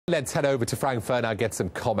Let's head over to Frankfurt now, get some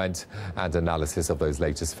comment and analysis of those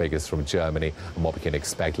latest figures from Germany and what we can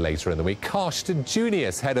expect later in the week. Karsten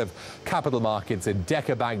Junius, head of capital markets at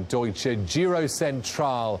Dekabank Deutsche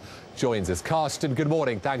Girocentral, joins us. Karsten, good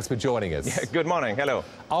morning. Thanks for joining us. Yeah, good morning. Hello.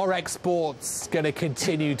 Are exports going to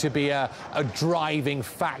continue to be a driving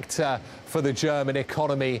factor for the German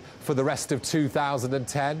economy for the rest of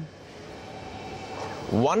 2010?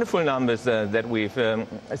 Wonderful numbers that we've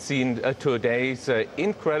seen today.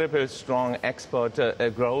 Incredible strong export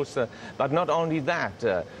growth. But not only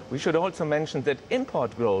that, we should also mention that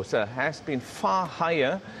import growth has been far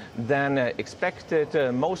higher than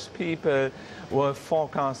expected. Most people were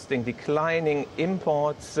forecasting declining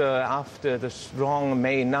imports after the strong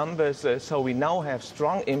May numbers. So we now have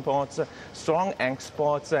strong imports, strong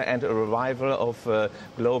exports, and a revival of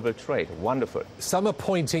global trade. Wonderful. Some are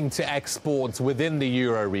pointing to exports within the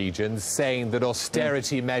Euro region, saying that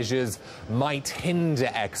austerity measures might hinder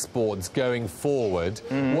exports going forward.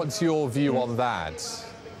 What's your view on that?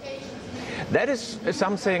 That is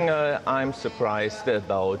something I'm surprised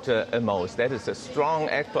about most. That is a strong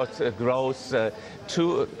export growth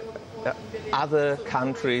to other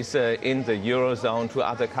countries in the Eurozone, to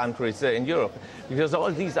other countries in Europe. Because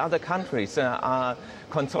all these other countries are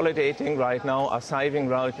consolidating right now, are saving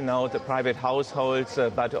right now, the private households,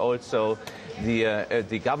 but also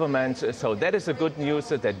the government. So that is a good news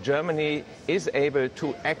that Germany is able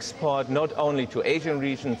to export not only to Asian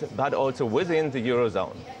regions, but also within the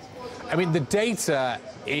Eurozone. I mean, the data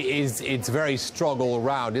it's very strong all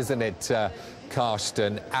round, isn't it,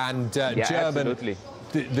 Karsten? And yeah, absolutely.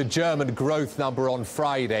 The German growth number on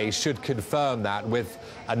Friday should confirm that, with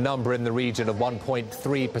a number in the region of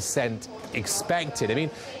 1.3% expected. I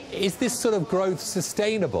mean, is this sort of growth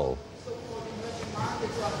sustainable?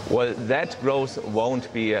 Well, that growth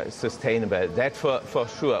won't be sustainable, that for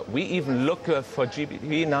sure. We even look for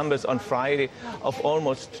GDP numbers on Friday of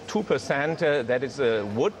almost 2%. That is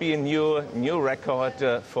would be a new record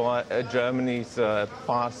for Germany's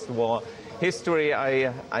past war history,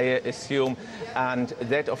 I assume. And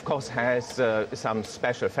that, of course, has some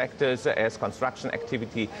special factors, as construction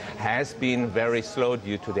activity has been very slow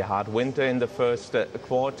due to the hard winter in the first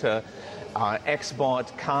quarter.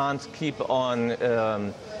 Export can't keep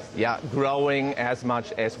on growing as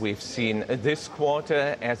much as we've seen this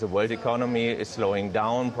quarter, as the world economy is slowing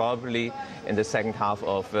down probably in the second half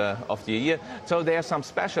of the year. So there are some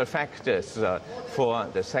special factors for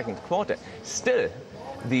the second quarter. Still,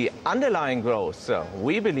 the underlying growth,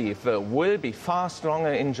 we believe, will be far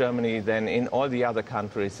stronger in Germany than in all the other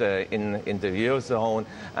countries in the Eurozone,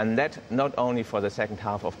 and that not only for the second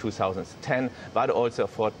half of 2010, but also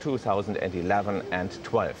for 2011 and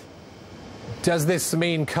 12. Does this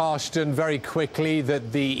mean, Karsten, very quickly,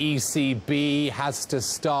 that the ECB has to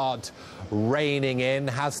start reining in,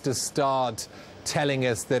 has to start telling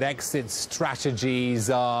us that exit strategies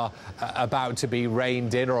are about to be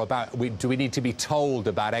reined in, or do we need to be told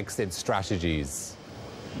about exit strategies?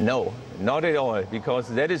 No, not at all, because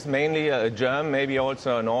that is mainly a German, maybe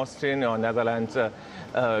also an Austrian or Netherlands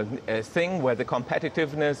thing, where the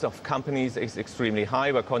competitiveness of companies is extremely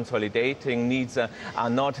high, where consolidating needs are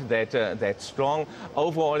not that strong.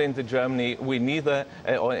 Overall in Germany, we neither,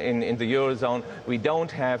 or in the Eurozone, we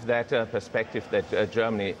don't have that perspective that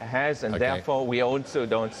Germany has, and therefore we also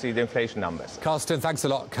don't see the inflation numbers. Karsten, thanks a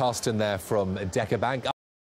lot. Karsten there from Dekabank.